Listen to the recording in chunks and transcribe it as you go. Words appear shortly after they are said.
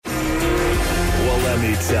Let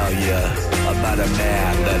me tell you about a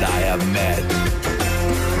man that I have met.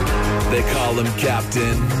 They call him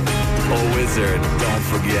Captain or Wizard, don't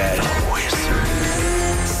forget.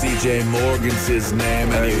 CJ Morgan's his name,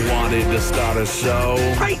 and he wanted to start a show.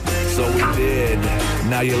 Right. So we did.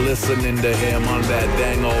 Now you're listening to him on that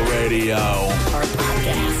dang old radio. Our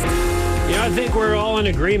podcast. Yeah, I think we're all in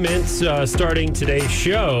agreement starting today's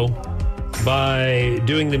show by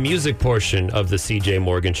doing the music portion of the CJ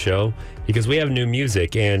Morgan show, because we have new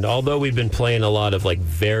music. And although we've been playing a lot of like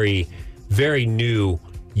very, very new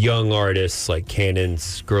young artists like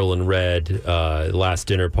Cannon's Girl in Red, Last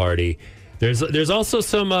Dinner Party, there's also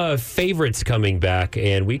some favorites coming back,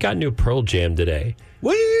 and we got new Pearl Jam today.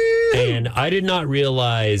 Woo! And I did not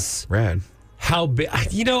realize how big.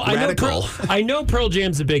 I know Pearl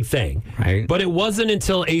Jam's a big thing, right? But it wasn't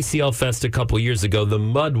until ACL Fest a couple years ago, the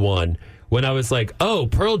Mud one, when I was like, oh,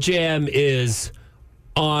 Pearl Jam is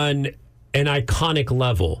on an iconic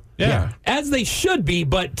level. Yeah. As they should be,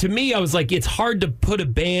 but to me, I was like, it's hard to put a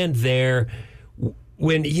band there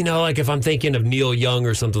when, like if I'm thinking of Neil Young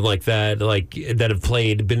or something like that, like that have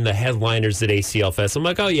been the headliners at ACL Fest. I'm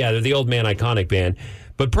like, oh yeah, they're the old man iconic band.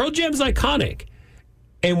 But Pearl Jam's iconic.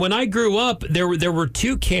 And when I grew up, there were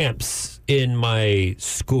two camps in my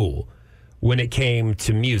school when it came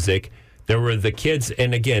to music. There were the kids,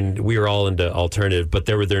 and again, we were all into alternative, but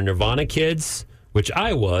there were their Nirvana kids, which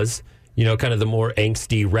I was, kind of the more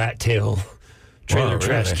angsty rat tail trailer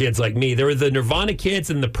trash kids like me. There were the Nirvana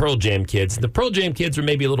kids and the Pearl Jam kids. The Pearl Jam kids were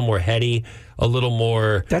maybe a little more heady, a little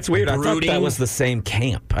more That's weird. brooding. I thought that was the same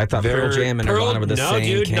camp. I thought Pearl Jam and Nirvana were the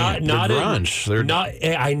same camp. Not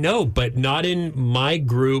grunge. I know, but not in my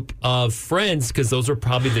group of friends, because those were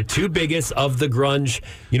probably the two biggest of the grunge.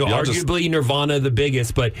 Arguably Nirvana the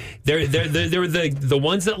biggest, but they're the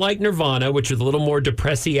ones that like Nirvana, which are the little more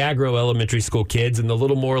depressy aggro elementary school kids, and the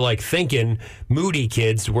little more like thinking moody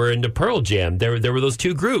kids were into Pearl Jam. There were those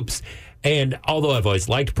two groups. And although I've always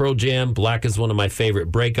liked Pearl Jam, Black is one of my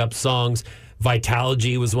favorite breakup songs.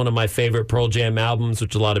 Vitalogy was one of my favorite Pearl Jam albums,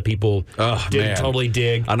 which a lot of people didn't totally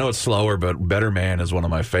dig. I know it's slower, but Better Man is one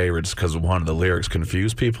of my favorites because one of the lyrics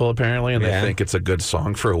confuse people apparently, and they think it's a good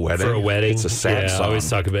song for a wedding. For a wedding, it's a sad song. I always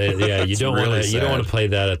talk about it. Yeah, you don't want to play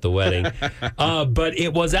that at the wedding. But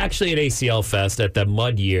it was actually at ACL Fest at that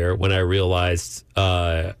Mud year when I realized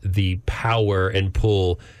the power and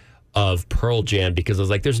pull of Pearl Jam, because I was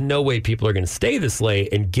like, there's no way people are going to stay this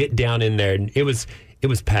late and get down in there. And it was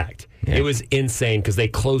packed. Yeah. It was insane because they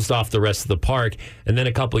closed off the rest of the park. And then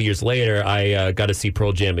a couple of years later, I got to see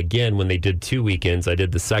Pearl Jam again when they did 2 weekends. I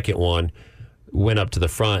did the second one, went up to the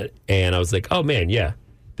front, and I was like, oh man, yeah,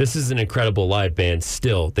 this is an incredible live band.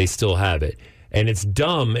 They still have it. And it's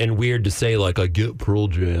dumb and weird to say, like, I get Pearl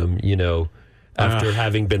Jam, after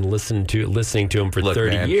having been listening to him for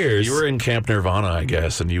 30 years. You were in Camp Nirvana, I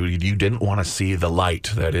guess, and you didn't want to see the light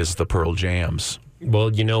that is the Pearl Jams.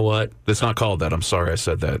 Well, you know what? It's not called that. I'm sorry I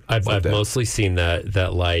said that. I've mostly seen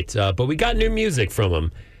that light. But we got new music from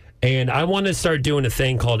them. And I want to start doing a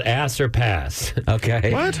thing called Ass or Pass.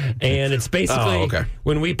 Okay. What? And it's basically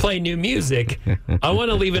when we play new music, I want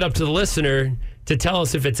to leave it up to the listener to tell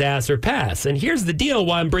us if it's ass or pass. And here's the deal,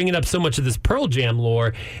 why I'm bringing up so much of this Pearl Jam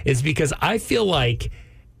lore is because I feel like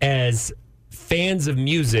as fans of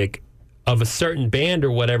music of a certain band or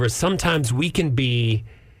whatever, sometimes we can be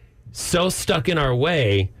so stuck in our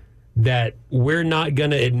way that we're not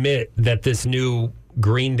going to admit that this new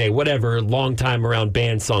Green Day, whatever, long time around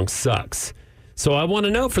band song sucks. So I want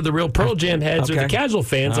to know for the real Pearl Jam heads or the casual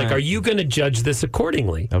fans, are you going to judge this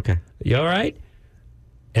accordingly? Okay. You all right?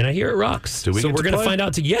 And I hear it rocks. So we're going to find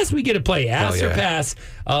out. Yes, we get to play Ass or Pass.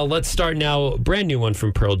 Let's start now. Brand new one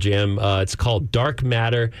from Pearl Jam. It's called Dark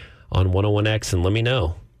Matter on 101X, and let me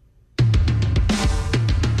know.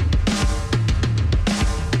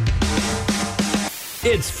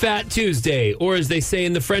 It's Fat Tuesday, or as they say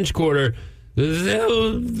in the French Quarter,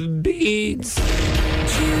 the beats.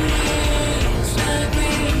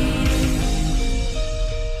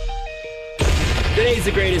 Today's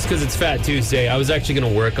the greatest because it's Fat Tuesday. I was actually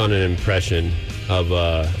going to work on an impression of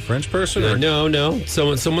a French person. No,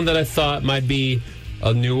 someone that I thought might be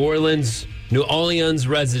a New Orleans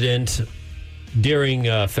resident during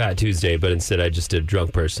Fat Tuesday, but instead I just did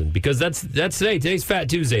drunk person because that's today. Today's Fat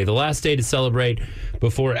Tuesday, the last day to celebrate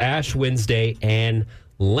before Ash Wednesday and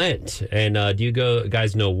Lent. And do you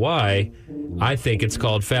guys know why I think it's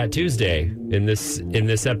called Fat Tuesday in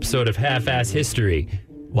this episode of Half-Ass History?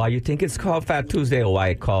 Why you think it's called Fat Tuesday, or why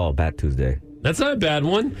it called Fat Tuesday? That's not a bad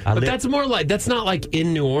one, but that's not like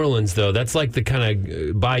in New Orleans though. That's like the kind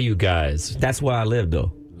of Bayou guys. That's where I live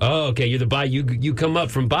though. Oh, okay. You're the Bayou. You come up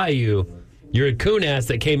from Bayou. You're a coon ass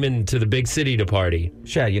that came into the big city to party.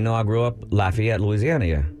 Shad, I grew up Lafayette,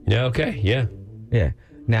 Louisiana. Yeah, okay, yeah. Yeah.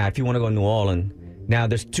 Now, if you want to go to New Orleans, now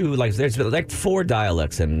there's there's 4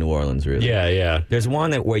 dialects in New Orleans, really. Yeah. There's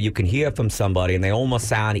one where you can hear from somebody and they almost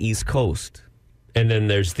sound East Coast. And then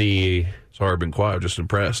there's the... Sorry, I've been quiet. I'm just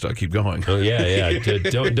impressed. I keep going. Oh, yeah.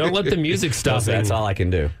 Don't let the music stop. That's all I can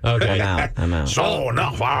do. Okay. I'm out. So,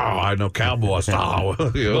 no, wow, I know cowboy style.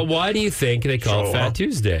 Well, why do you think they call it Fat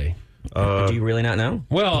Tuesday? Do you really not know?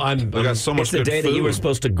 Well, I got so much It's the good day food. that you were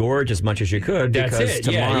supposed to gorge as much as you could That's because it.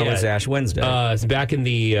 tomorrow Yeah. is Ash Wednesday. It's back in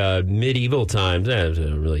the medieval times. I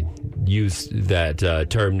don't really use that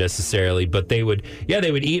term necessarily, but they would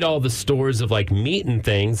eat all the stores of like meat and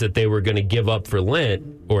things that they were going to give up for Lent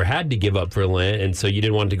or had to give up for Lent, and so you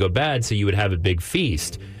didn't want it to go bad, so you would have a big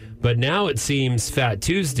feast. But now it seems Fat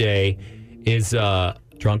Tuesday is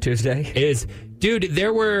Drunk Tuesday? Dude,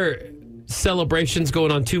 there were celebrations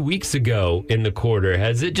going on 2 weeks ago in the quarter.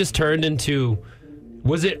 Has it just turned into...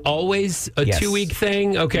 Was it always a 2-week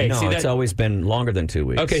thing? Okay, no, it's always been longer than 2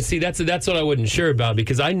 weeks. Okay, see, that's what I wasn't sure about,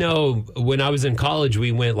 because I know when I was in college,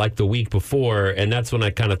 we went like the week before, and that's when I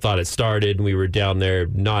kind of thought it started, and we were down there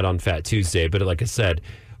not on Fat Tuesday, but like I said,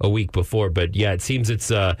 a week before. But yeah, it seems it's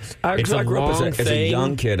a I grew up as a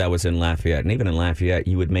young kid. I was in Lafayette, and even in Lafayette,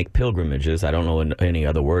 you would make pilgrimages. I don't know any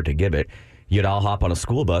other word to give it. You'd all hop on a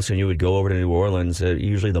school bus, and you would go over to New Orleans,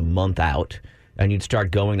 usually the month out, and you'd start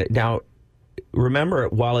going. Now, remember,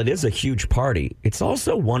 while it is a huge party, it's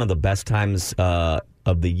also one of the best times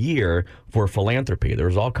of the year for philanthropy.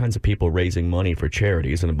 There's all kinds of people raising money for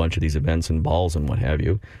charities and a bunch of these events and balls and what have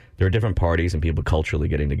you. There are different parties and people culturally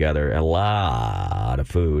getting together. A lot of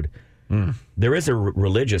food. There is a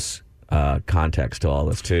religious context to all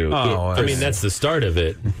this, too. I mean, that's the start of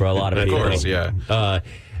it. For a lot of people. Of course, yeah.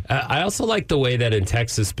 I also like the way that in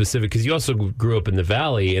Texas specific, because you also grew up in the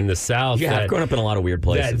Valley, in the South. Yeah, I've grown up in a lot of weird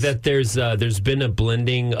places. That there's been a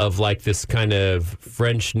blending of like this kind of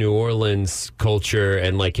French New Orleans culture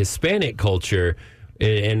and like Hispanic culture,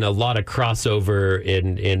 and a lot of crossover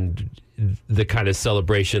in the kind of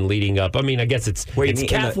celebration leading up. I mean, I guess it's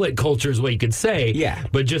Catholic culture is what you could say. Yeah.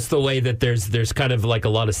 But just the way that there's kind of like a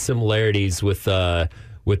lot of similarities with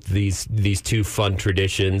these two fun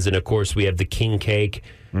traditions. And of course, we have the king cake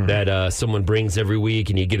that someone brings every week,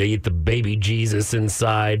 and you get to eat the baby Jesus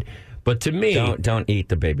inside. But to me, don't eat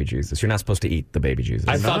the baby Jesus. You're not supposed to eat the baby Jesus.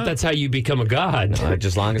 I thought that's how you become a god. No, just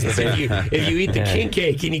as long as the baby. if you eat the king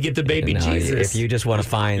cake and you get the baby Jesus, if you just want to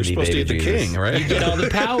find You're supposed to eat the king, right? you get all the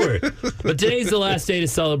power. But today's the last day to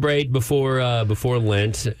celebrate before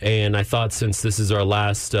Lent, and I thought since this is our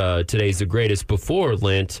last, today's the greatest before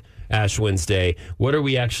Lent, Ash Wednesday. What are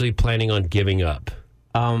we actually planning on giving up?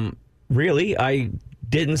 Really, I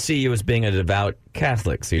didn't see you as being a devout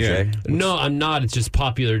Catholic, CJ. Yeah. No, I'm not. It's just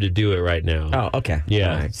popular to do it right now. Oh, okay.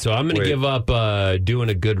 Yeah. Right. So I'm going to give up doing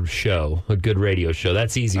a good show, a good radio show.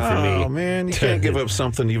 That's easy for me. Oh, man, you can't give up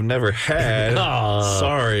something you've never had.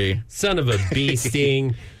 Sorry. Son of a bee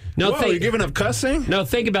sting. No, you're giving up cussing? No,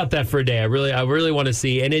 think about that for a day. I really want to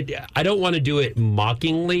see, and I don't want to do it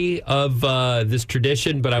mockingly of this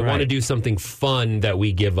tradition, but I want to do something fun that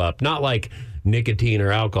we give up. Not like nicotine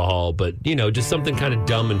or alcohol, but just something kind of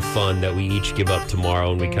dumb and fun that we each give up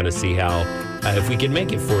tomorrow, and we kind of see how if we can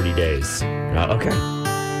make it 40 days. Okay.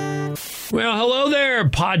 Well, hello there,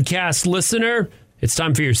 podcast listener. It's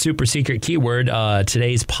time for your super secret keyword.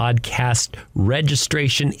 Today's podcast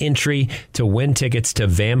registration entry to win tickets to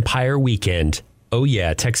Vampire Weekend. Oh,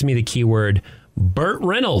 yeah. Text me the keyword Burt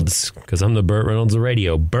Reynolds, because I'm the Burt Reynolds of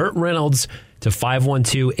radio. Burt Reynolds to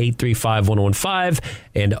 512-835-1015.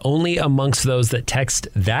 And only amongst those that text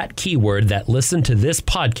that keyword that listen to this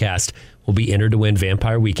podcast will be entered to win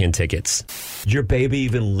Vampire Weekend tickets. Did your baby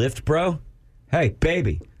even lift, bro? Hey,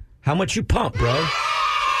 baby, how much you pump, bro?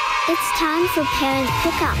 It's time for parent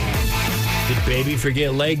pickup. Did baby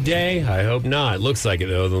forget leg day? I hope not. Looks like it,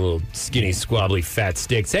 though. The little skinny, squabbly, fat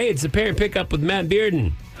sticks. Hey, it's a parent pickup with Matt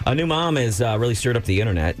Bearden. A new mom has really stirred up the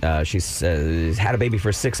internet. She's had a baby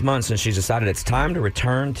for 6 months, and she's decided it's time to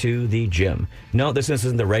return to the gym. No, this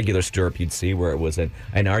isn't the regular stirrup you'd see where it was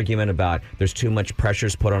an argument about there's too much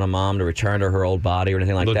pressures put on a mom to return to her old body or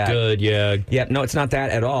anything like that. Look good, yeah. Yeah, no, it's not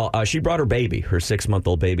that at all. She brought her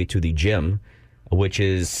 6-month-old baby, to the gym, which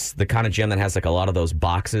is the kind of gym that has like a lot of those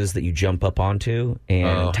boxes that you jump up onto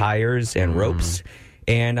and tires and ropes.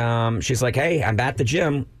 And she's like, hey, I'm at the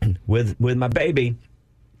gym with my baby.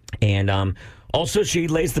 And also she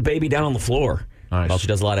lays the baby down on the floor while she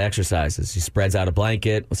does a lot of exercises. She spreads out a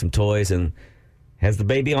blanket with some toys and has the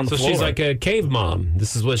baby on the floor. So she's like a cave mom.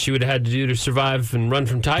 This is what she would have had to do to survive and run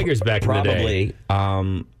from tigers back in the day.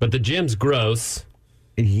 Probably. But the gym's gross.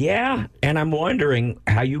 Yeah, and I'm wondering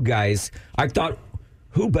how you guys. I thought,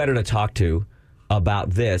 who better to talk to about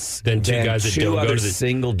this than two guys that don't go to the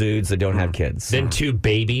single dudes that don't have kids, than two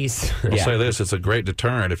babies. I'll say this: it's a great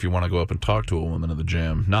deterrent if you want to go up and talk to a woman at the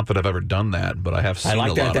gym. Not that I've ever done that, but I have seen a lot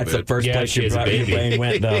of it. That's the first place your brain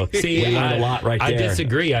went, though. See, we learned a lot right there. I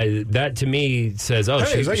disagree. That to me says, "Oh,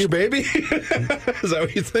 hey, is that your baby?" Is that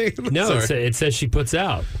what you think? No, it says she puts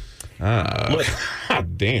out. Look,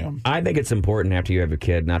 damn. I think it's important after you have a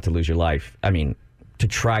kid not to lose your life. I mean, to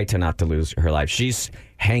try to not to lose her life. She's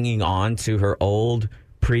hanging on to her old,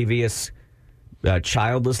 previous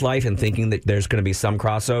childless life and thinking that there's going to be some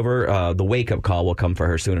crossover. The wake-up call will come for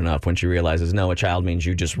her soon enough when she realizes, no, a child means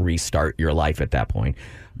you just restart your life at that point.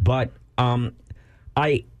 But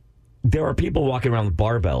there are people walking around with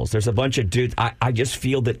barbells. There's a bunch of dudes. I just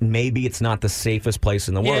feel that maybe it's not the safest place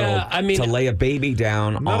in the world to lay a baby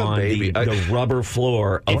down on the rubber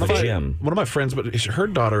floor of a gym. One of my friends, but her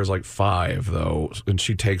daughter is like 5, though, and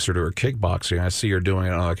she takes her to her kickboxing. I see her doing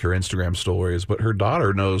it on like her Instagram stories, but her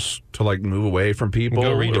daughter knows to like move away from people.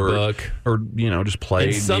 Go read a book. Or, just play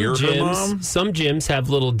near her mom. Some gyms have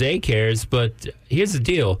little daycares, but here's the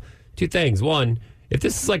deal. 2 things. One, if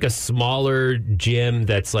this is like a smaller gym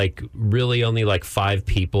that's like really only like 5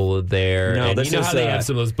 people there, no, and you know how they have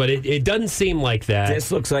some of those, but it doesn't seem like that. This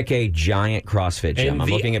looks like a giant CrossFit gym. I'm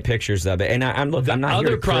looking at pictures of it, and I'm not here to criticize. The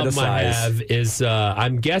other problem I have is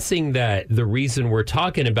I'm guessing that the reason we're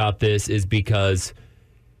talking about this is because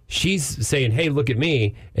she's saying, hey, look at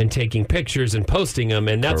me, and taking pictures and posting them,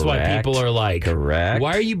 and that's why people are like,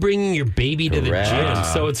 why are you bringing your baby to the gym?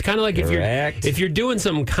 So it's kind of like if you're doing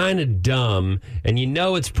something kind of dumb and you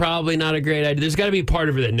know it's probably not a great idea, there's got to be a part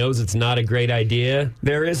of her that knows it's not a great idea.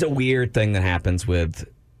 There is a weird thing that happens with,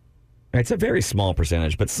 it's a very small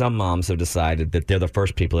percentage, but some moms have decided that they're the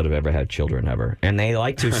first people that have ever had children ever, and they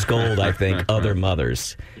like to scold, I think, other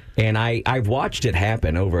mothers. And I've watched it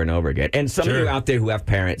happen over and over again. And some of you out there who have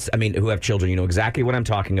parents, who have children, you know exactly what I'm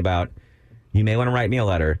talking about. You may want to write me a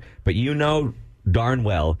letter, but you know darn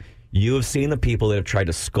well you have seen the people that have tried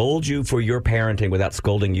to scold you for your parenting without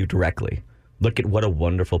scolding you directly. Look at what a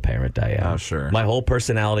wonderful parent I am. Oh, sure. My whole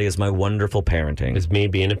personality is my wonderful parenting. It's me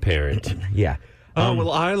being a parent. Yeah.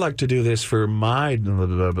 Well, I like to do this for my...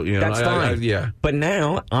 That's fine. Yeah. But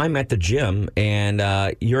now I'm at the gym,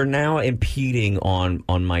 and you're now impeding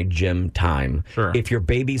on my gym time. Sure. If your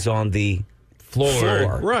baby's on the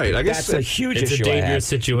floor. Right. I guess that's a huge issue. It's a dangerous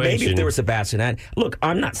situation. Maybe if there was a bassinet. Look,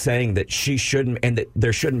 I'm not saying that she shouldn't, and that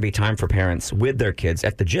there shouldn't be time for parents with their kids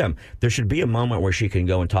at the gym. There should be a moment where she can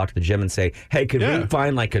go and talk to the gym and say, hey, could we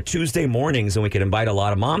find like a Tuesday mornings and we could invite a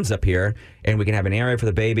lot of moms up here and we can have an area for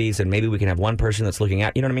the babies and maybe we can have one person that's looking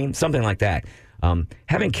at, you know what I mean? Something like that.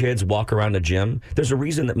 Having kids walk around a gym, there's a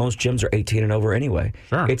reason that most gyms are 18 and over anyway.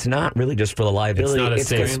 Sure. It's not really just for the liability. It's not a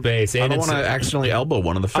safe space. I don't want to accidentally elbow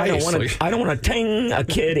one in the face. I don't want to ting a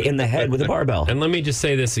kid in the head with a barbell. And let me just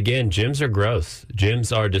say this again. Gyms are gross.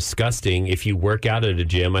 Gyms are disgusting. If you work out at a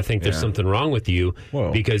gym, I think there's something wrong with you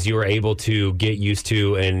because you are able to get used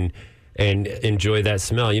to and enjoy that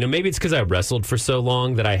smell. Maybe it's because I wrestled for so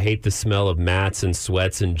long that I hate the smell of mats and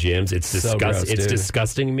sweats and gyms. It's disgusting. It's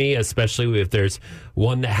disgusting to me, especially if there's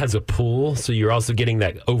one that has a pool. So you're also getting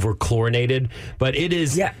that over chlorinated. But it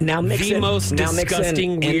is the most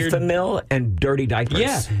disgusting, weird Enfamil and dirty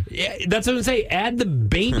diapers. Yeah, that's what I'm saying. Add the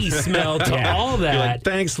baby smell to all that. You're like,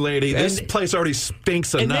 thanks, lady. This place already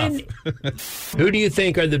stinks enough. Then, who do you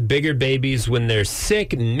think are the bigger babies when they're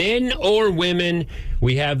sick, men or women?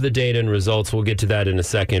 We have the data and results. We'll get to that in a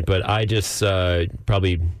second. But I just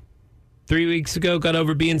probably 3 weeks ago got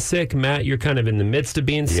over being sick. Matt, you're kind of in the midst of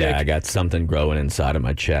being sick. Yeah, I got something growing inside of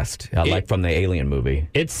my chest, like from the Alien movie.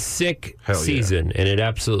 It's sick season, and it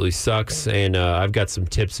absolutely sucks. And I've got some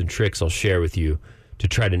tips and tricks I'll share with you to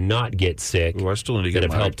try to not get sick. Well, I still need to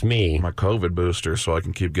get helped me. My COVID booster so I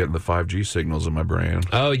can keep getting the 5G signals in my brain.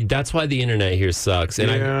 Oh, that's why the internet here sucks. And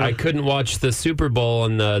I couldn't watch the Super Bowl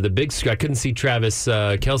on the big screen. I couldn't see Travis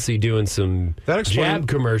Kelce doing some jab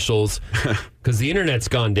commercials because the internet's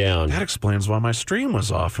gone down. That explains why my stream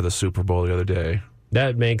was off for the Super Bowl the other day.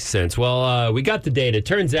 That makes sense. Well, we got the data.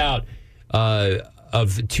 Turns out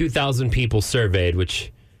of 2,000 people surveyed,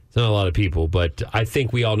 which... it's not a lot of people, but I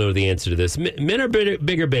think we all know the answer to this. Men are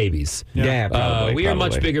bigger babies. Yeah, probably. We are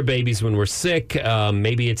much bigger babies when we're sick.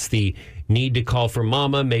 Maybe it's the need to call for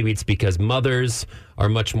mama. Maybe it's because mothers are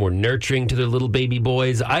much more nurturing to their little baby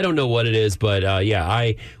boys. I don't know what it is, but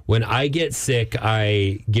when I get sick,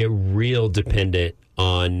 I get real dependent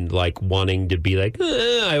on like wanting to be like,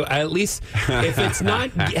 I at least, if it's not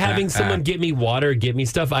having someone get me water, get me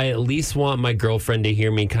stuff, I at least want my girlfriend to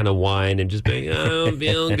hear me kind of whine and just be like, oh, I'm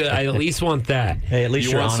feeling good. I at least want that. Hey, at least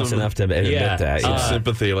you're honest enough to admit that. Some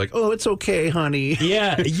sympathy, like, oh, it's okay, honey.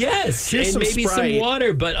 Yeah, yes. Here's and maybe Sprite. some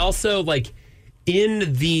water, but also like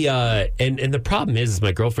in the, and the problem is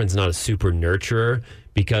my girlfriend's not a super nurturer.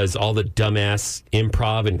 Because all the dumbass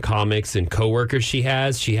improv and comics and coworkers she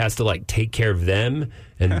has to like take care of them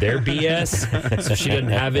and their BS. So she doesn't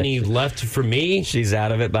have any left for me. She's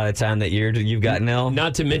out of it by the time that you've gotten ill.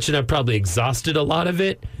 Not to mention I've probably exhausted a lot of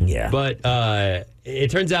it. Yeah. But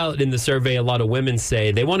it turns out in the survey, a lot of women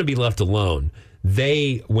say they want to be left alone.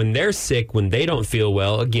 When they're sick, when they don't feel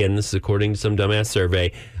well, again, this is according to some dumbass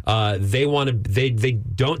survey, they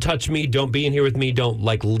don't touch me, don't be in here with me, don't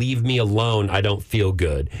like leave me alone. I don't feel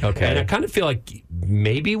good. Okay. And I kind of feel like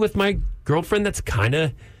maybe with my girlfriend, that's kind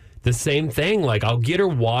of the same thing. Like I'll get her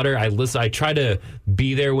water. I try to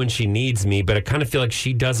be there when she needs me, but I kind of feel like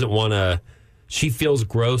she feels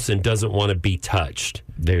gross and doesn't want to be touched.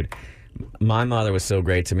 Dude. My mother was so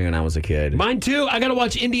great to me when I was a kid. Mine too. I got to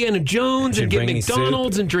watch Indiana Jones and get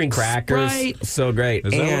McDonald's and drink crackers. Sprite. So great.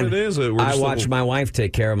 Is that what it is? I watch my wife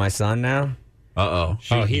take care of my son now. Uh-oh.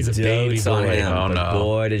 Oh, he's a baby boy. Oh, no.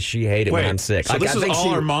 Boy, does she hate it when I'm sick. So this is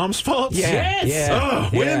all her mom's fault? Yeah. Yes. Yeah.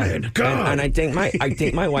 Oh, women. God. And I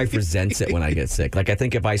think my wife resents it when I get sick. Like, I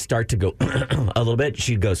think if I start to go a little bit,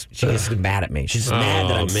 she gets mad at me. She's mad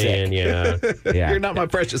that I'm sick. Yeah. Yeah. You're not my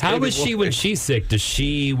precious How baby is she boy. when she's sick? Does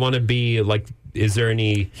she want to be like, is there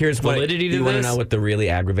any validity to you this? want to know what the really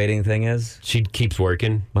aggravating thing is? She keeps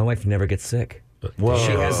working. My wife never gets sick. Whoa.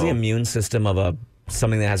 She has the immune system of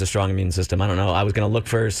something that has a strong immune system. I don't know. I was going to look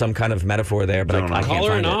for some kind of metaphor there, but I can't Call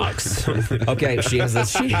her find an it. ox. Okay, she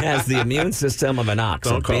has the immune system of an ox.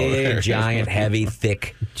 Don't a call big, her. giant, heavy,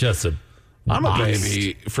 thick. Just a I'm a ox.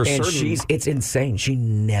 baby for And certain. it's insane. She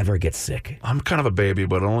never gets sick. I'm kind of a baby,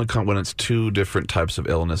 but only when it's two different types of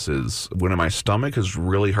illnesses. When my stomach is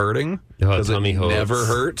really hurting, because it tummy hurts. never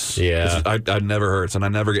hurts. Yeah. I never hurts, and I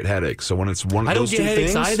never get headaches. So when it's one of those two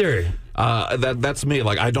headaches things, either. that's me.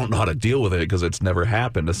 Like I don't know how to deal with it because it's never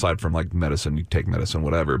happened. Aside from like medicine, you take medicine,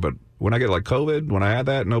 whatever. But when I get like COVID, when I had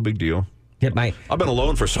that, no big deal. I've been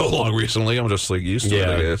alone for so long recently. I'm just like used to it,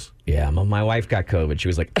 I guess. Yeah, my wife got COVID. She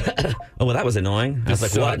was like, "Oh, well, that was annoying." I was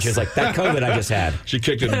like, "What?" She was like, "That COVID I just had." She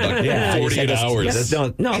kicked it in like 48 hours.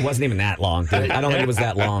 No, it wasn't even that long. Dude. I don't think it was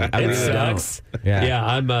that long. I really sucks. don't.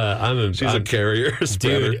 Yeah, She's a carrier.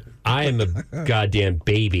 Dude, I am a goddamn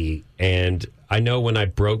baby, and I know when I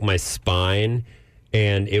broke my spine,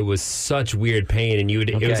 and it was such weird pain, and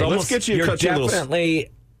it was almost. Let's get you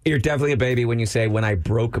You're definitely a baby when you say, when I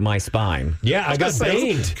broke my spine. Yeah, I got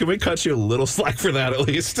banged. Can we cut you a little slack for that at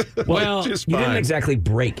least? Well, You didn't exactly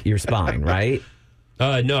break your spine, right?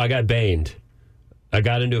 No, I got banged. I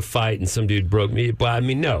got into a fight and some dude broke me. But I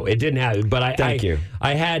mean, no, it didn't happen. But Thank you.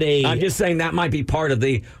 I had a. I'm just saying that might be part of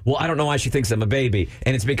the, well, I don't know why she thinks I'm a baby.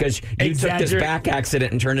 And it's because you took this back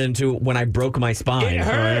accident and turned it into when I broke my spine. It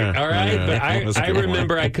hurt, all right? Yeah. But I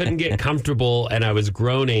remember I couldn't get comfortable and I was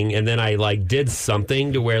groaning, and then I like did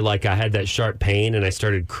something to where like I had that sharp pain and I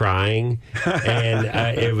started crying, and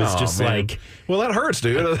it was just man. like. Well, that hurts,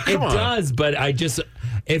 dude. Come on. Does, but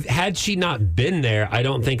had she not been there, I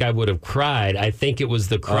don't think I would have cried. I think it was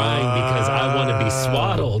the crying because I want to be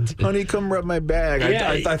swaddled. Honey, come rub my bag.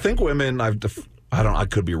 Yeah. I think women, I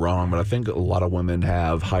could be wrong, but I think a lot of women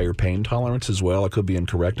have higher pain tolerance as well. I could be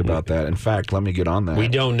incorrect about that. In fact, let me get on that. We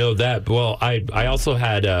don't know that. Well, I also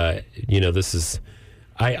had, I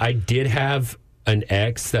did have an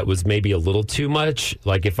ex that was maybe a little too much.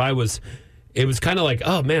 Like it was kind of like,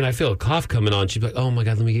 oh man, I feel a cough coming on. She'd be like, oh my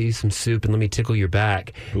God, let me get you some soup and let me tickle your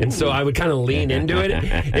back. Ooh. And so I would kind of lean into it.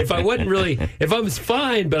 If I was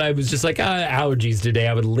fine, but I was just like, allergies today,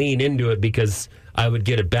 I would lean into it because I would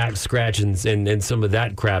get a back scratch and some of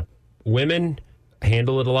that crap. Women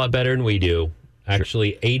handle it a lot better than we do.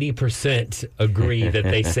 Actually, 80% agree that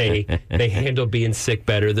they say they handle being sick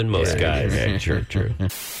better than most guys. Okay, true.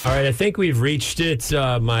 All right, I think we've reached it.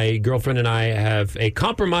 My girlfriend and I have a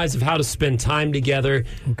compromise of how to spend time together.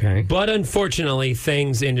 Okay. But unfortunately,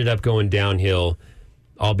 things ended up going downhill,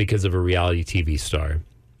 all because of a reality TV star.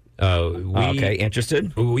 Okay,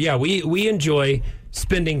 interested? Yeah, we enjoy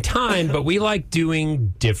spending time, but we like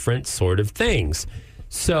doing different sort of things.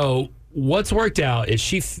 So what's worked out is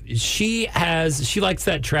she likes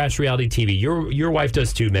that trash reality TV. Your wife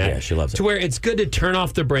does too, Matt. Yeah, she loves it. To where it's good to turn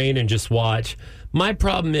off the brain and just watch. My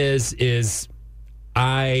problem is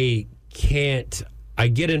I can't I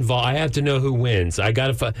get involved. I have to know who wins. I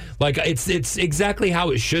gotta it's exactly how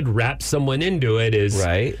it should wrap someone into it.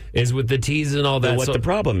 Is with the tease and all that. What the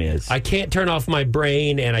problem is, I can't turn off my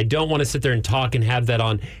brain, and I don't want to sit there and talk and have that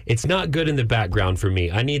on. It's not good in the background for me.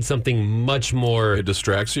 I need something much more. It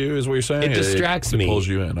distracts you, is what you're saying. It distracts me. It pulls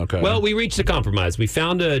you in. Okay. Well, we reached a compromise. We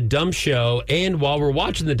found a dumb show, and while we're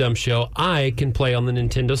watching the dumb show, I can play on the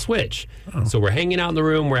Nintendo Switch. Oh. So we're hanging out in the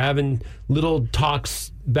room. We're having little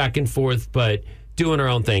talks back and forth, but doing our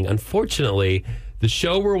own thing. Unfortunately, the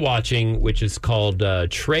show we're watching, which is called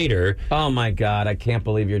Trader. Oh my God! I can't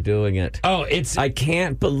believe you're doing it. Oh, I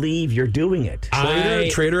can't believe you're doing it.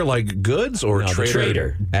 Trader like goods or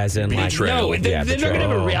trader? As in like no, they're going to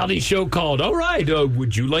have a reality show called. All right,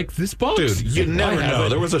 would you like this box? Dude, you never know.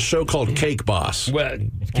 There was a show called Cake Boss. Well,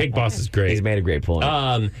 Cake Boss is great. He's made a great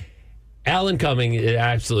point. Alan Cumming is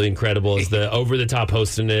absolutely incredible. Is the over-the-top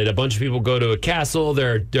hosting it. A bunch of people go to a castle.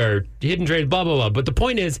 They're hidden trade, blah, blah, blah. But the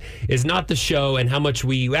point is not the show and how much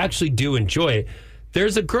we actually do enjoy it.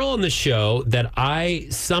 There's a girl on the show that I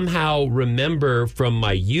somehow remember from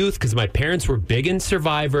my youth because my parents were big in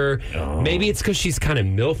Survivor. Oh. Maybe it's because she's kind of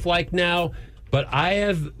MILF-like now. But I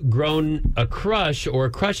have grown a crush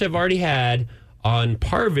I've already had on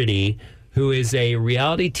Parvati, who is a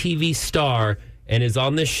reality TV star and is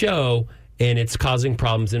on this show, and it's causing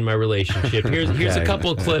problems in my relationship. Here's a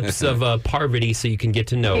couple of clips of Parvati so you can get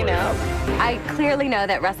to know her. You know, I clearly know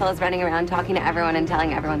that Russell is running around talking to everyone and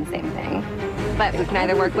telling everyone the same thing. But we can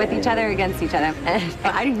either work with each other or against each other. And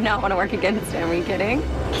I do not want to work against him. Are you kidding?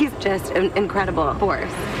 He's just an incredible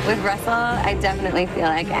force. With Russell, I definitely feel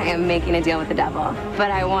like I am making a deal with the devil.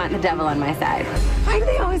 But I want the devil on my side. Why do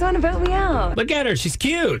they always want to vote me out? Look at her. She's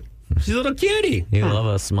cute. She's a little cutie. You love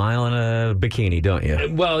a smile and a bikini, don't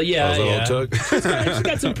you? Well, yeah. That all it took? She's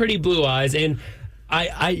got some pretty blue eyes. And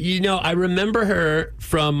I remember her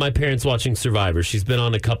from my parents watching Survivor. She's been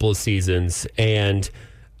on a couple of seasons. And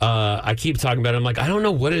I keep talking about it. I'm like, I don't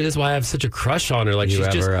know what it is why I have such a crush on her. Like, she's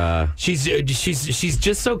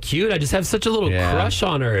just so cute. I just have such a little crush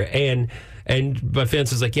on her. And my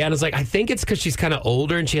fiance was like, yeah. And I was like, I think it's because she's kind of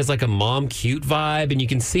older and she has like a mom cute vibe. And you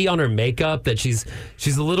can see on her makeup that she's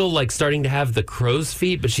a little like starting to have the crow's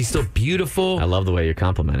feet, but she's still beautiful. I love the way you're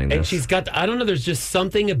complimenting this. And she's got, I don't know, there's just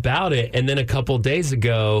something about it. And then a couple days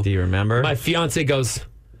ago. Do you remember? My fiance goes,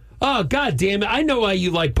 oh, God damn it. I know why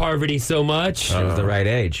you like Parvati so much. She was the right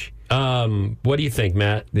age. What do you think,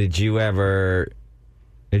 Matt? Was she ever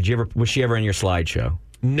in your slideshow?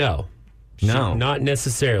 No. No. Not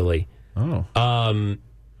necessarily. Oh.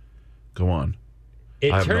 Go on.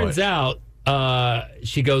 It turns out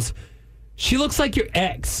she goes, she looks like your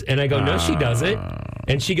ex. And I go, no, she doesn't.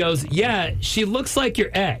 And she goes, yeah, she looks like your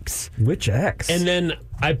ex. Which ex? And then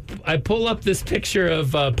I pull up this picture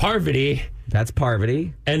of Parvati. That's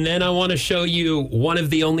Parvati. And then I want to show you one of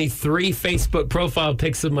the only 3 Facebook profile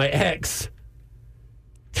pics of my ex.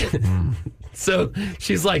 So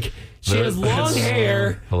she's like, she has long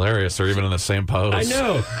hair. Hilarious. They're even in the same pose. I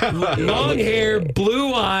know. Long hair,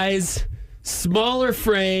 blue eyes, smaller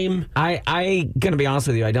frame. I gonna be honest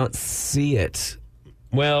with you, I don't see it.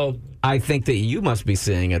 Well, I think that you must be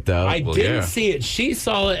seeing it, though. I didn't see it. She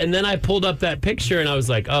saw it, and then I pulled up that picture, and I was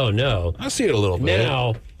like, oh, no. I see it a little bit.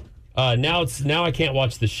 Now I can't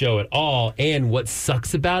watch the show at all. And what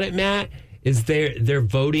sucks about it, Matt, is they're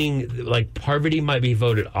voting, like, Parvati might be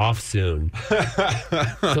voted off soon.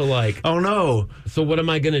 So, like... Oh, no. So what am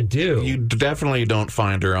I going to do? You definitely don't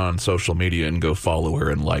find her on social media and go follow her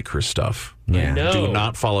and like her stuff. Yeah. No. Do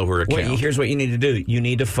not follow her account. Here's what you need to do. You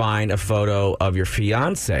need to find a photo of your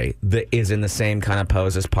fiancé that is in the same kind of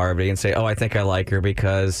pose as Parvati and say, oh, I think I like her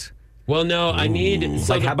because... Well, no, I need...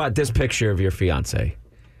 So how about this picture of your fiancé?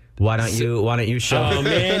 Why don't you show? Oh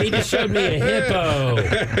man, he just showed me a hippo.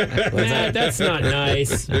 Matt, that's not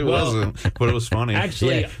nice. It wasn't, but it was funny.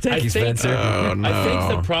 Actually, thank you, Spencer. Oh, no. I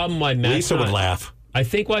think the problem why Lisa would laugh. I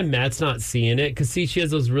think why Matt's not seeing it because she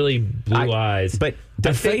has those really blue eyes. But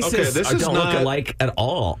the faces don't look alike at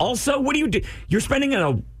all. Also, what do you do? You're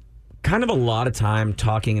spending kind of a lot of time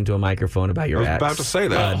talking into a microphone about your ex. I was about to say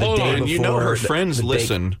that. Hold on. And you know her friends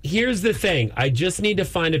listen. Here's the thing. I just need to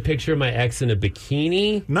find a picture of my ex in a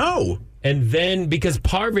bikini. No. And then, because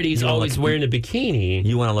Parvati's always wearing a bikini.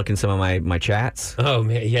 You want to look in some of my chats? Oh,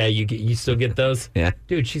 man. Yeah, you still get those? Yeah.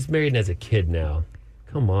 Dude, she's married as a kid now.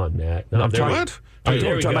 Come on, Matt. No, I'm talking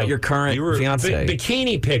about your current fiancé.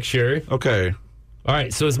 Bikini picture. Okay. All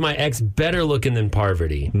right, so is my ex better looking than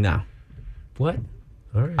Parvati? No. What?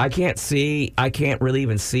 All right. I can't really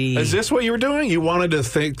even see. Is this what you were doing? You wanted to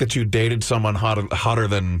think that you dated someone hotter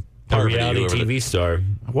than a Parvati, reality TV star.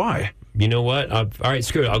 Why? you know what? All right,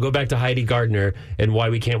 screw it. I'll go back to Heidi Gardner and why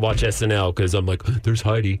we can't watch SNL because I'm like, there's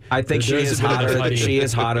Heidi. I think she is hotter. She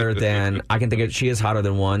is hotter than I can think of. She is hotter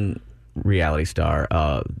than one reality star.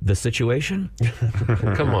 The Situation.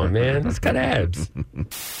 Come on, man. It's got abs.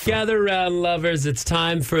 Gather round, lovers. It's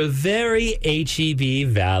time for very HEB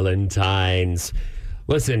Valentine's.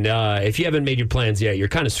 Listen, if you haven't made your plans yet, you're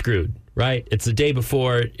kind of screwed, right? It's the day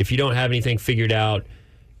before. If you don't have anything figured out,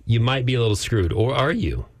 you might be a little screwed. Or are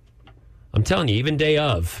you? I'm telling you, even day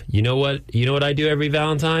of. You know what I do every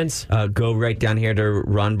Valentine's? Go right down here to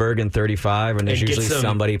Runberg and 35, and there's usually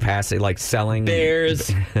somebody passing, like selling bears,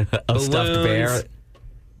 a stuffed bear.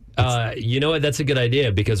 You know what? That's a good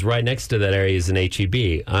idea because right next to that area is an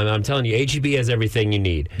HEB. I'm telling you, HEB has everything you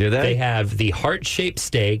need. Do they? They have the heart-shaped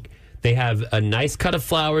steak. They have a nice cut of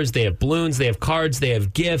flowers. They have balloons. They have cards. They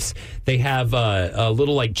have gifts. They have a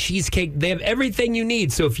little like cheesecake. They have everything you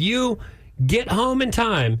need. So if you get home in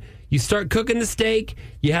time, you start cooking the steak,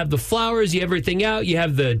 you have the flowers, you have everything out, you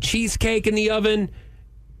have the cheesecake in the oven,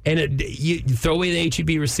 and you throw away the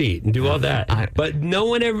HEB receipt and do all that. But no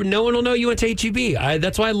one will know you went to HEB.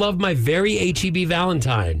 That's why I love my very HEB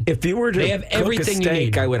Valentine. If you were to have cook everything a steak, you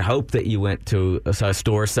need. I would hope that you went to a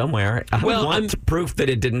store somewhere. I would want proof that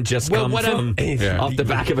it didn't just come from off the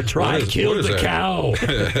back of a truck. I killed the cow.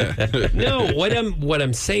 No, what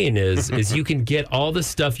I'm saying is you can get all the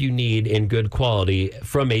stuff you need in good quality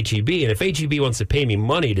from HEB. And if HEB wants to pay me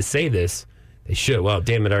money to say this, they should. Well,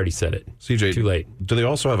 damn it, I already said it. CJ, too late. Do they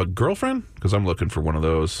also have a girlfriend? Because I'm looking for one of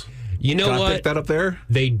those. You know Can what? I pick that up there?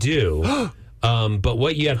 They do. But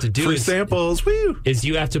what you have to do Free samples. Woo! is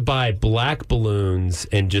you have to buy black balloons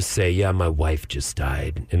and just say, yeah, my wife just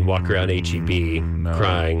died, and walk around HEB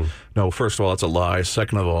crying. No, first of all, that's a lie.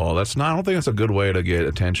 Second of all, I don't think that's a good way to get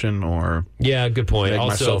attention or good point. Make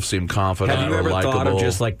also, myself seem confident have you or ever likable. thought of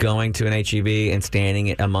just like going to an HEB and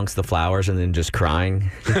standing amongst the flowers and then just crying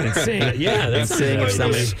and seeing, that's seeing if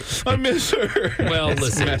somebody. I miss her. Well, It's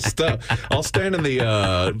listen. messed up. I'll stand in the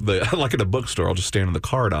like in a bookstore. I'll just stand in the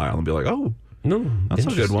card aisle and be like, oh, No, that's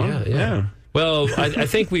a good one. Yeah. Well, I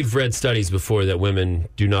think we've read studies before that women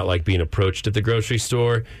do not like being approached at the grocery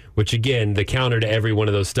store, which, again, the counter to every one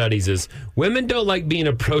of those studies is women don't like being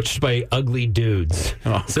approached by ugly dudes.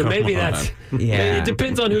 Oh, so maybe that's... Yeah. It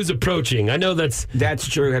depends on who's approaching. I know that's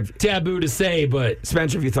true. taboo to say, but...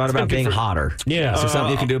 Spencer, have you thought about being hotter? Yeah. Is there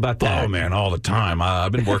something you can do about that? Oh, man, all the time.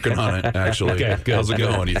 I've been working on it, actually. Okay, good. How's it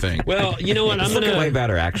going, you think? Well, you know what? It's looking way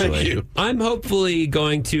better, actually. Thank you. I'm hopefully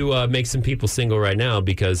going to make some people single right now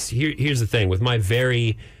because here's the thing. With my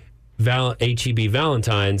very HEB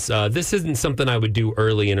Valentine's, this isn't something I would do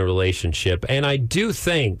early in a relationship. And I do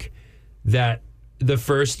think that the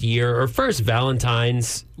first year or first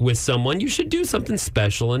Valentine's with someone, you should do something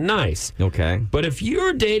special and nice. Okay. But if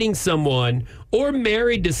you're dating someone or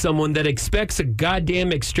married to someone that expects a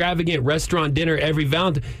goddamn extravagant restaurant dinner every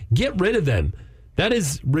Valentine, get rid of them. That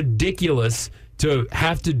is ridiculous to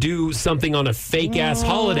have to do something on a fake-ass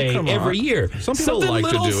holiday every year. Some people like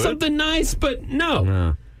to do it. Something nice, but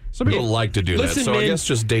no. Some people like to do that, so I guess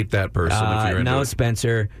just date that person if you're into it.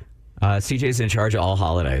 Spencer. CJ's in charge of all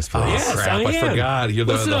holidays for us. Yes, Crap, I am. forgot. You're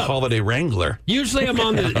the holiday wrangler. Usually I'm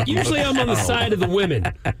on the side of the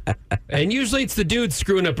women. And usually it's the dudes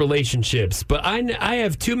screwing up relationships. But I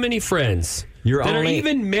have too many friends that are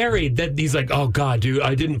even married that he's like, oh, God, dude,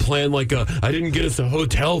 I didn't plan I didn't get us a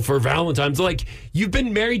hotel for Valentine's. Like, you've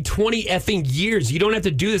been married 20 effing years. You don't have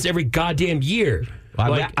to do this every goddamn year.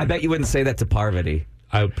 I bet you wouldn't say that to Parvati.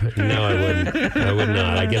 No, I wouldn't. I would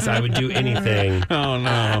not. I guess I would do anything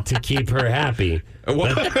to keep her happy.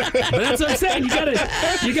 But that's what I'm saying.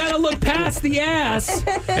 You gotta look past the ass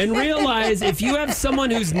and realize if you have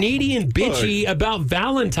someone who's needy and bitchy about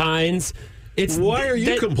Valentine's, Why are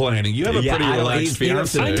you complaining? You have a pretty relaxed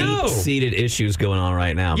fiance. I know. Deep-seated issues going on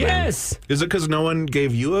right now. Yes. Man. Is it because no one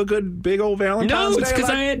gave you a good big old Valentine's Day? No, it's because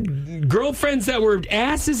I had girlfriends that were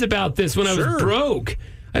asses about this when I was broke.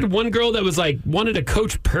 I had one girl that was like, wanted a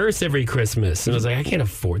Coach purse every Christmas. And I was like, I can't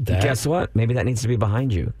afford that. Guess what? Maybe that needs to be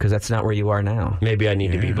behind you because that's not where you are now. Maybe I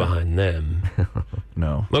need to be behind them.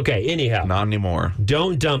 No. Okay, anyhow. Not anymore.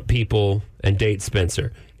 Don't dump people and date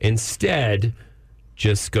Spencer. Instead,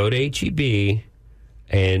 just go to HEB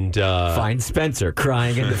and find Spencer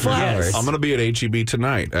crying in the flowers. Yes. I'm going to be at HEB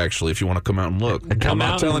tonight, actually, if you want to come out and look. I'm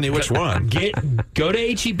not telling you which one. Go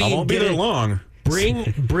to HEB. I won't be there long.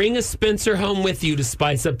 Bring a Spencer home with you to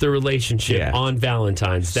spice up the relationship on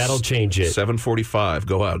Valentine's. That'll change it. 7:45.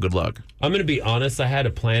 Go out. Good luck. I'm going to be honest. I had a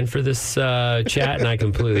plan for this chat, and I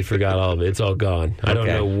completely forgot all of it. It's all gone. I don't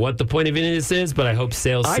know what the point of any of this is, but I hope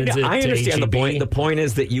sales sends it to I understand HEB. the point. The point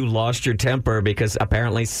is that you lost your temper because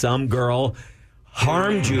apparently some girl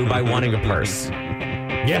harmed you by wanting a purse?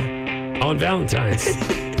 Yeah, on Valentine's.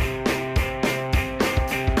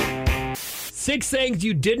 6 things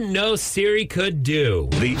you didn't know Siri could do.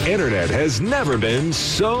 The internet has never been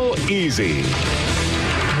so easy.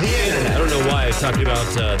 I don't know why I was talking about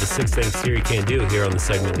the 6 things Siri can't do here on the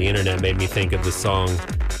segment. The internet made me think of the song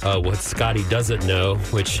What Scotty Doesn't Know,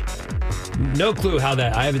 which no clue how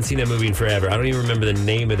that. I haven't seen that movie in forever. I don't even remember the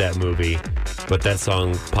name of that movie, but that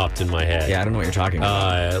song popped in my head. Yeah, I don't know what you're talking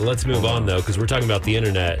about. Let's move on, though, because we're talking about the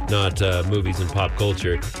internet, not movies and pop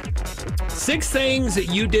culture. 6 things that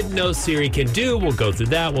you didn't know Siri can do. We'll go through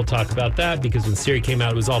that. We'll talk about that because when Siri came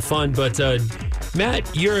out, it was all fun. But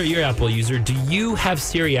Matt, you're an Apple user. Do you have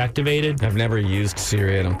Siri activated? I've never used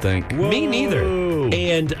Siri, I don't think. Whoa. Me neither.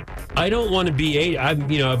 And I don't want to be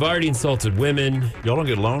I've already insulted women. Y'all don't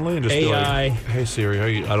get lonely and just AI. be like, "Hey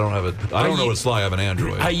Siri, I don't know what it's like. I have an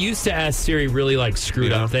Android." I used to ask Siri really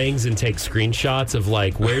screwed up things and take screenshots of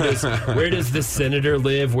where does this senator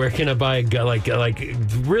live? Where can I buy a gun? Like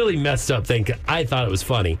really messed up thing. I thought it was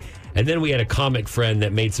funny. And then we had a comic friend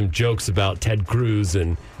that made some jokes about Ted Cruz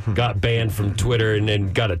and got banned from Twitter and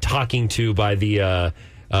then got a talking to by the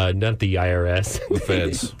not the IRS, the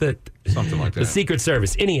feds, something like that, the Secret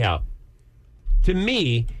Service. Anyhow, to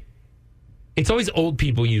me, it's always old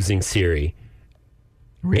people using Siri.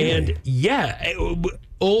 Really? And yeah,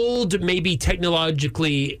 old, maybe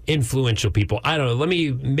technologically influential people. I don't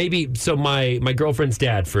know. So my girlfriend's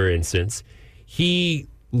dad, for instance, he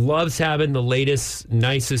loves having the latest,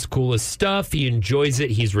 nicest, coolest stuff. He enjoys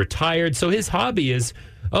it. He's retired. So his hobby is,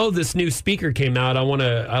 this new speaker came out. I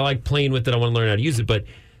like playing with it. I want to learn how to use it. But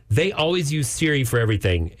they always use Siri for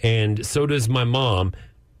everything. And so does my mom.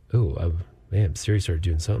 Oh, man, Siri started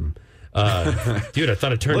doing something. Dude, I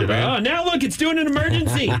thought I turned it on. Oh, now look, it's doing an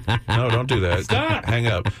emergency. No, don't do that. Stop. Hang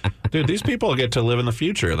up. Dude, these people get to live in the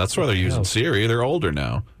future. That's why they're using Siri. They're older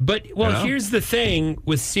now. But, here's the thing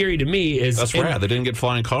with Siri to me is... That's rad. They didn't get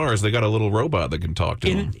flying cars. They got a little robot that can talk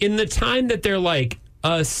to them. In the time that they're like,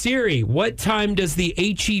 Siri, what time does the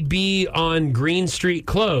H-E-B on Green Street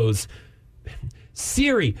close?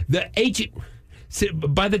 Siri,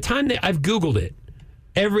 by the time that I've Googled it,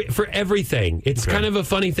 for everything. It's kind of a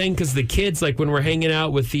funny thing because the kids, when we're hanging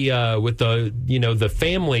out with the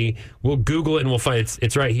family, we'll Google it and we'll find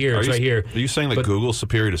it's right here. It's right here. Are you saying that Google's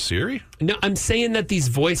superior to Siri? No, I'm saying that these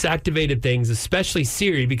voice activated things, especially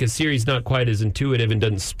Siri, because Siri's not quite as intuitive and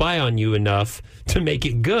doesn't spy on you enough to make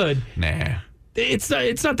it good. Nah, it's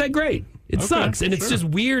not that great. It sucks, and it's just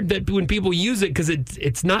weird that when people use it because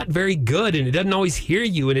it's not very good and it doesn't always hear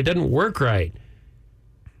you and it doesn't work right.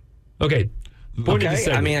 Okay.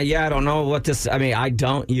 I don't know what this... I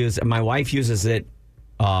don't use... My wife uses it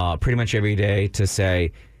pretty much every day to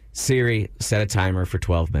say, Siri, set a timer for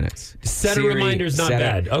 12 minutes. Set a reminder is not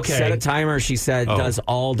bad. Okay. Set a timer, she said, does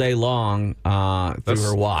all day long through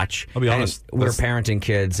her watch. I'll be honest. We're parenting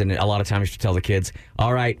kids, and a lot of times you tell the kids,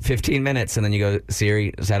 all right, 15 minutes, and then you go,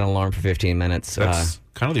 Siri, set an alarm for 15 minutes. That's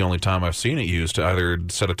kind of the only time I've seen it used to either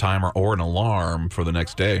set a timer or an alarm for the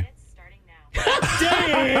next day.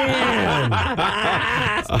 Damn!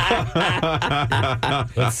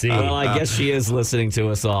 Let's see. Well, I guess she is listening to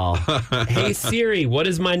us all. Hey Siri, what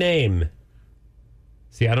is my name?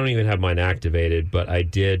 See, I don't even have mine activated, but I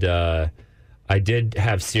did have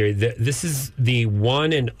Siri. This is the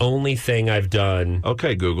one and only thing I've done.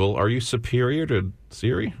 Okay, Google, are you superior to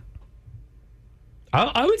Siri?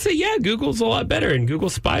 I would say, yeah, Google's a lot better, and Google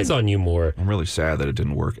spies on you more. I'm really sad that it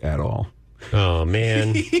didn't work at all. Oh,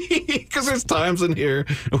 man. Because there's times in here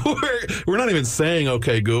where we're not even saying,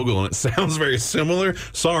 okay, Google, and it sounds very similar.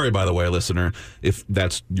 Sorry, by the way, listener, if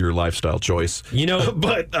that's your lifestyle choice.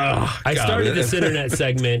 But I started this internet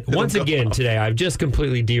segment once again today. I've just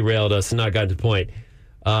completely derailed us and not gotten to the point.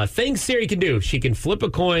 Things Siri can do. She can flip a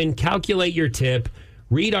coin, calculate your tip,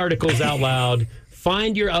 read articles out loud,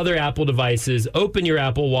 find your other Apple devices, open your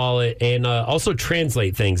Apple Wallet, and also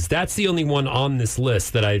translate things. That's the only one on this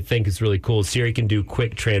list that I think is really cool. Siri can do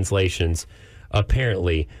quick translations,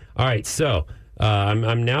 apparently. All right, so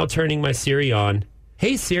I'm now turning my Siri on.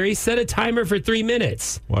 Hey, Siri, set a timer for 3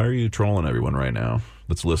 minutes. Why are you trolling everyone right now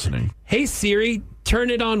that's listening? Hey, Siri,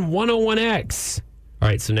 turn it on 101X. All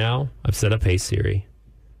right, so now I've set up Hey, Siri.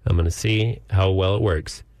 I'm going to see how well it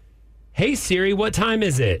works. Hey, Siri, what time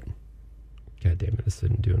is it? God damn it, this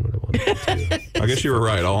isn't doing what I wanted it to. I guess you were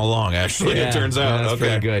right all along, actually. It turns out. That's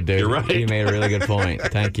pretty good, dude. You're right. You made a really good point.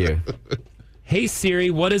 Thank you. Hey,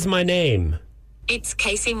 Siri, what is my name? It's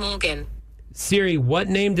Casey Morgan. Siri, what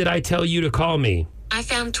name did I tell you to call me? I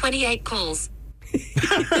found 28 calls. Piece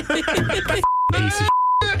of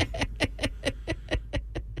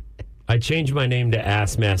I changed my name to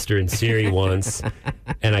Assmaster in Siri once,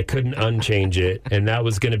 and I couldn't unchange it, and that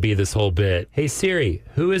was going to be this whole bit. Hey, Siri,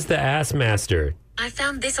 who is the Assmaster? I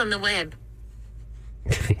found this on the web.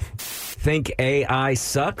 Think AI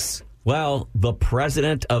sucks? Well, the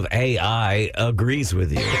president of AI agrees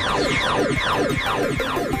with you.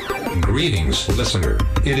 Greetings, listener.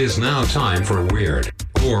 It is now time for Weird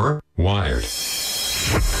or Wired.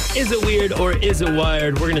 Is it weird or is it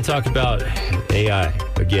wired? We're going to talk about AI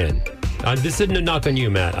again. This isn't a knock on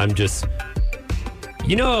you, Matt. I'm just...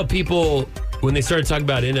 You know how people, when they started talking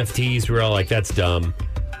about NFTs, we're all like, that's dumb.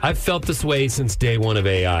 I've felt this way since day one of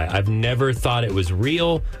AI. I've never thought it was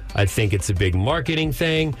real. I think it's a big marketing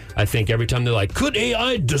thing. I think every time they're like, could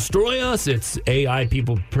AI destroy us? It's AI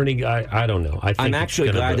people printing. I don't know. I'm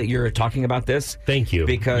actually glad that you're talking about this. Thank you.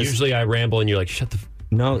 Because usually I ramble and you're like, shut the...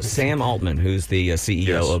 No, Sam Altman, who's the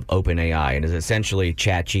CEO of OpenAI and is essentially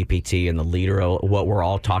ChatGPT and the leader of what we're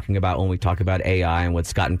all talking about when we talk about AI and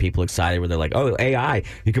what's gotten people excited where they're like, oh, AI,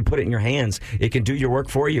 you can put it in your hands. It can do your work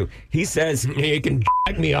for you. He says... It can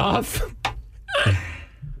jack me off.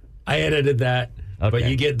 I edited that, but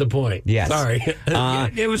you get the point. Yes. Sorry.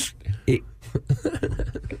 It was...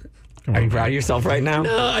 Are you proud of yourself right now?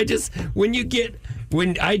 No, just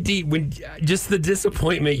the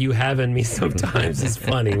disappointment you have in me sometimes is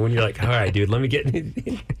funny when you're like, all right, dude, let me get...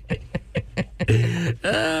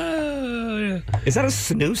 Is that a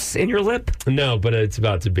snooze in your lip? No, but it's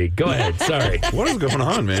about to be. Go ahead. Sorry. What is going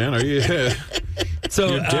on, man? Are you...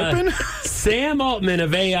 So, you're dipping? Sam Altman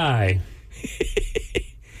of AI.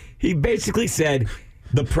 He basically said,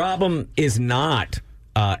 the problem is not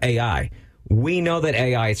AI. We know that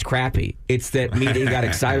AI is crappy. It's that media got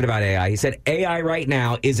excited about AI. He said AI right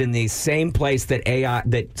now is in the same place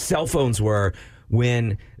that cell phones were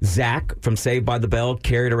when Zach from Saved by the Bell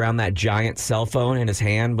carried around that giant cell phone in his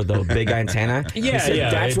hand with the big antenna. Yeah,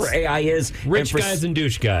 that's where AI is. Rich guys and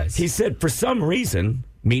douche guys. He said for some reason,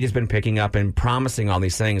 media's been picking up and promising all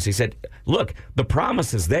these things. He said, look, the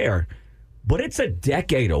promise is there, but it's a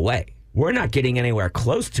decade away. We're not getting anywhere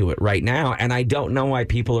close to it right now, and I don't know why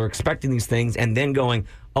people are expecting these things and then going,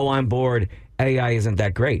 oh, I'm bored. AI isn't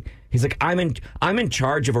that great. He's like, I'm in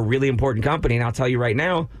charge of a really important company, and I'll tell you right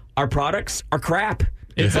now, our products are crap.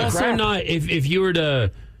 It's also not, if you were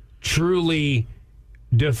to truly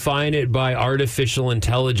define it by artificial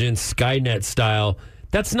intelligence, Skynet style,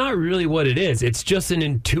 that's not really what it is. It's just an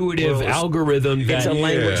intuitive algorithm. It's a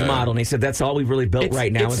language model. And he said that's all we've really built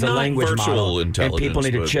right now is a language model. And people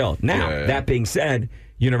need to chill. Now, that being said,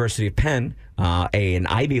 University of Penn, an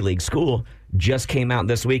Ivy League school, just came out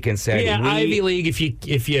this week and said... Yeah, Ivy League, if you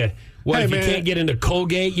can't get into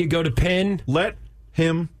Colgate, you go to Penn? Let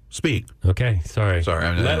him speak. Okay, sorry. Sorry.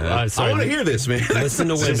 I want to hear this, man. Listen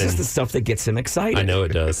to women. This is the stuff that gets him excited. I know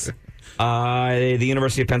it does. The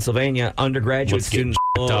University of Pennsylvania undergraduate students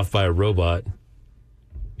off by a robot.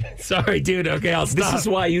 Sorry, dude. Okay, I'll stop. This is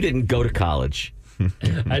why you didn't go to college.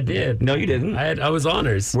 I did. No, you didn't. I was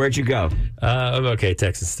honors. Where'd you go? Okay,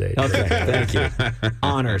 Texas State. Okay, thank you.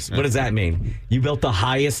 Honors. What does that mean? You built the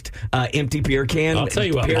highest empty beer can? I'll tell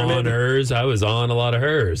you what, honors. I was on a lot of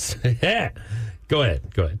hers. Go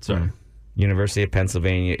ahead. Sorry. University of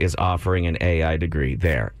Pennsylvania is offering an AI degree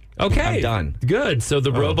there. Okay. I'm done. Good. So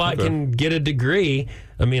the robot can get a degree.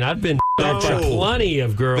 I mean, I've been plenty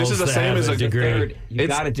of girls this is the same as a degree.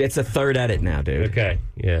 It's a third edit now, dude. Okay.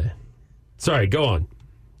 Yeah. Sorry, go on.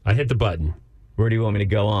 I hit the button. Where do you want me to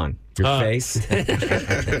go on? Your face?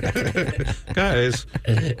 Guys,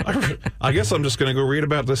 I guess I'm just going to go read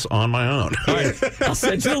about this on my own. All right, I'll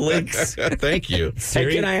send you the links. Thank you.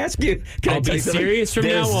 Hey, can I ask you? I'll be serious from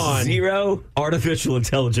now on. Zero artificial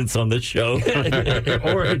intelligence on this show.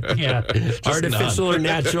 Artificial or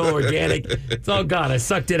natural, organic. It's all gone. I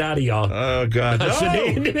sucked it out of y'all. Oh, God. I should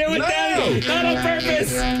have ended it with that. Not on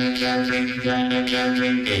purpose.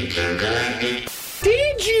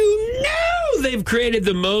 Did you know they've created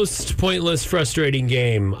the most pointless, frustrating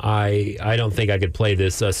game? I don't think I could play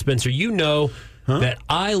this. Spencer, you know that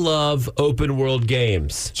I love open world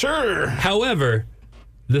games. Sure. However,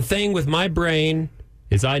 the thing with my brain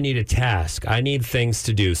is I need a task. I need things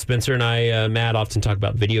to do. Spencer and I, Matt, often talk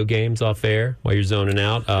about video games off air while you're zoning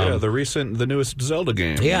out. The newest Zelda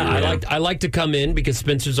game. Yeah, I like to come in because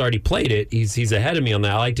Spencer's already played it. He's ahead of me on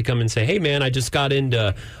that. I like to come in and say, hey, man, I just got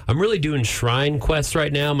into... I'm really doing shrine quests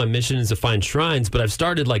right now. My mission is to find shrines, but I've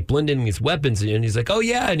started like blending these weapons. And he's like, oh,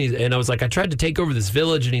 yeah. And I was like, I tried to take over this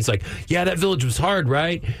village. And he's like, yeah, that village was hard,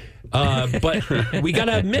 right? But we got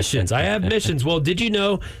to have missions. I have missions. Well, did you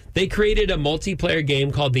know they created a multiplayer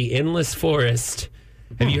game called The Endless Forest?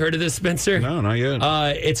 Have you heard of this, Spencer? No, not yet.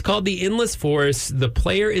 It's called The Endless Forest. The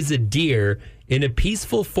player is a deer. in a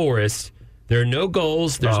peaceful forest. There are no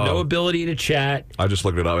goals. There's no ability to chat. I just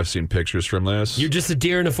looked it up. I've seen pictures from this. You're just a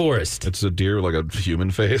deer in a forest. It's a deer with like a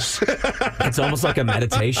human face. It's almost like a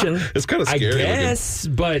meditation. It's kind of scary. I guess,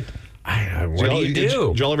 but what do you do?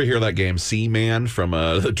 Did y'all ever hear that game Seaman from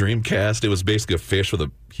the Dreamcast? It was basically a fish with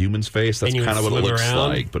a human's face. That's kind of what it looks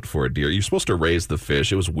like, but for a deer. You're supposed to raise the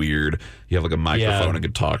fish. It was weird. You have like a microphone and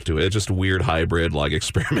could talk to it. It's just a weird hybrid, like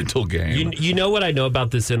experimental game. You know what I know about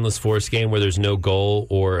this Endless Forest game where there's no goal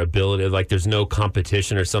or ability, like there's no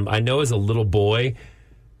competition or something? I know as a little boy,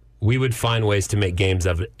 we would find ways to make games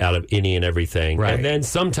out of any and everything. Right. And then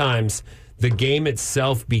sometimes the game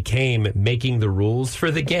itself became making the rules for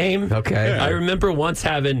the game. Okay. Yeah. I remember once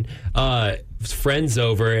having friends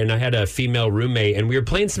over, and I had a female roommate, and we were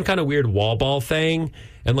playing some kind of weird wall ball thing.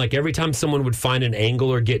 And like every time someone would find an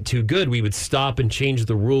angle or get too good, we would stop and change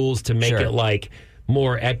the rules to make it like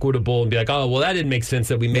more equitable and be like, oh, well, that didn't make sense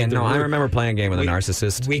that we made the roof. I remember playing a game with a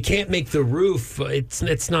narcissist. We can't make the roof.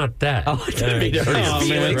 It's not that. Oh, man.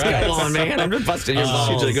 Come on, man. I'm just busting your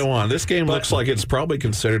balls. Go on. This game looks like it's probably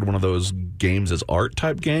considered one of those games as art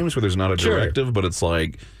type games where there's not a directive, but it's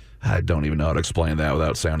like, I don't even know how to explain that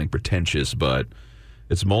without sounding pretentious, but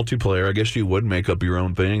it's multiplayer. I guess you would make up your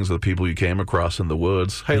own things with the people you came across in the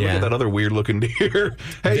woods. Hey, look at that other weird looking deer.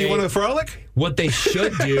 Hey, you want to frolic? What they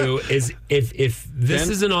should do is if this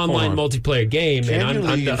is an online multiplayer game and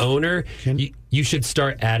I'm the owner, you should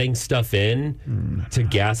start adding stuff in to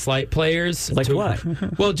gaslight players. Like what?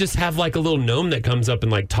 Well, just have like a little gnome that comes up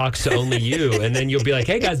and like talks to only you, and then you'll be like,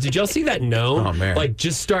 hey guys, did y'all see that gnome? Oh, man. Like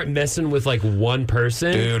just start messing with like one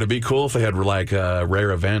person. Dude, it'd be cool if they had like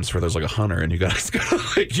rare events where there's like a hunter and you guys gotta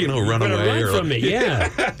like, run away. Run from it, yeah.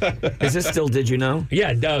 Is this still Did You Know?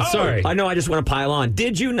 Yeah, sorry. I know, I just want to pile on.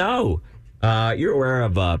 Did you know? You're aware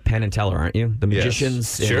of Penn and Teller, aren't you? The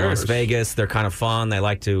magicians in Las Vegas. They're kind of fun. They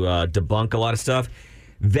like to debunk a lot of stuff.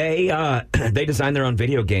 They designed their own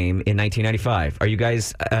video game in 1995. Are you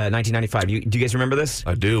guys 1995? Do you guys remember this?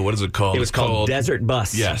 I do. What is it called? It was called Desert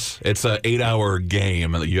Bus. Yes, it's an 8-hour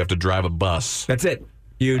game that you have to drive a bus. That's it.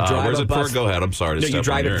 You drive a bus. Go ahead. I'm sorry. You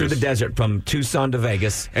drive it through the desert from Tucson to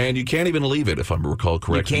Vegas, and you can't even leave it, if I recall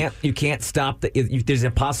correctly. You can't stop. It's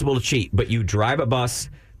impossible to cheat. But you drive a bus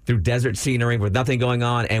through desert scenery with nothing going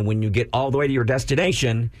on, and when you get all the way to your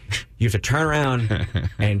destination, you have to turn around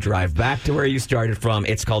and drive back to where you started from.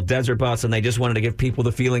 It's called Desert Bus, and they just wanted to give people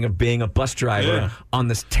the feeling of being a bus driver on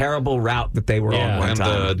this terrible route that they were on one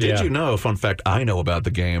time. Did you know, fun fact I know about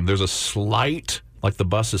the game, there's a slight... Like the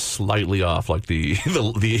bus is slightly off, like the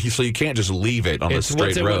so you can't just leave it on the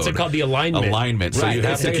straight road. What's it called? The alignment. Alignment. So you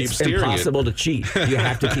have to keep steering it. It's impossible to cheat. You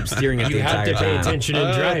have to keep steering it the entire time. You have to pay attention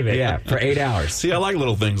and drive it. Yeah, for 8 hours. See, I like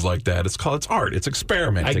little things like that. It's art. It's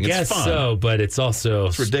experimenting. I guess it's fun. so, but it's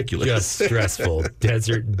also ridiculous. Just stressful.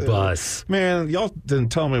 Desert Bus. Man, y'all didn't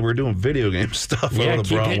tell me we're doing video game stuff. Yeah,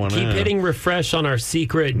 keep hitting refresh on our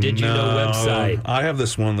secret Did You Know website. I have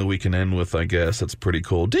this one that we can end with, I guess. That's pretty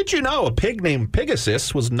cool. Did you know a pig named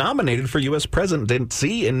Pegasus was nominated for U.S.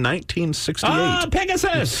 presidency in 1968.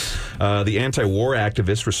 Pegasus! The anti-war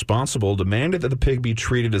activists responsible demanded that the pig be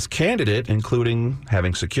treated as candidate, including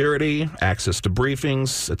having security, access to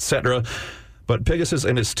briefings, etc. But Pegasus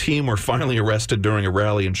and his team were finally arrested during a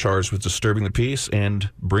rally and charged with disturbing the peace and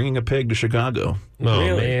bringing a pig to Chicago. Oh,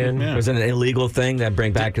 really? Man. Yeah. Was it an illegal thing that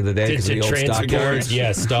bring back to the day because of the old stock yards?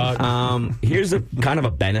 Yeah, stock. Here's a kind of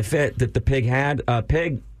a benefit that the pig had.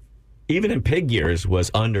 Pig, even in pig years,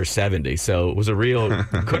 was under 70, so it was a real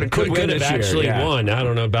could have actually won. I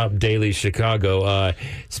don't know about Daily Chicago.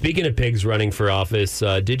 Speaking of pigs running for office,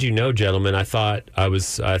 did you know, gentlemen? I thought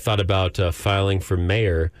about filing for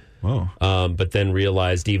mayor. But then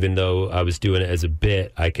realized even though I was doing it as a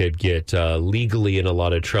bit, I could get legally in a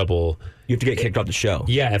lot of trouble. You have to get kicked off the show.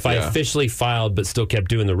 Yeah, if I officially filed but still kept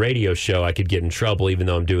doing the radio show, I could get in trouble even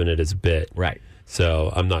though I'm doing it as a bit. Right.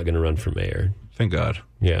 So I'm not going to run for mayor. Thank God.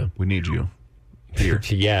 Yeah. We need you here.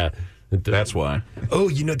 Yeah. That's why. Oh,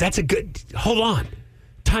 that's a good... Hold on.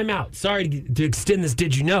 Time out. Sorry to extend this.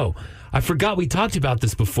 Did you know? I forgot we talked about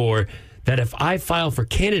this before, that if I file for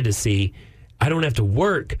candidacy, I don't have to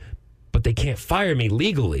work, but they can't fire me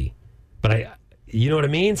legally. But you know what I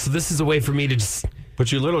mean? So this is a way for me to just...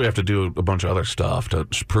 But you literally have to do a bunch of other stuff to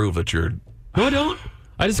prove that you're... No, I don't.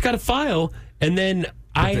 I just got to file, and then...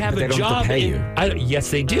 I have a job. They don't have to pay you.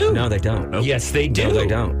 Yes, they do. No, they don't. Nope. Yes, they do. No, they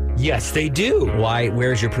don't. Yes, they do. Why?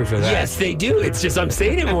 Where's your proof of that? Yes, they do. It's just I'm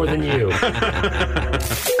saying it more than you.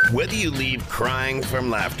 Whether you leave crying from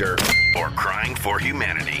laughter or crying for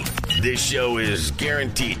humanity, this show is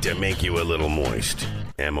guaranteed to make you a little moist.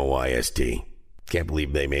 MOIST. Can't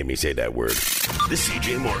believe they made me say that word. The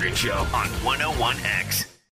CJ Morgan Show on 101X.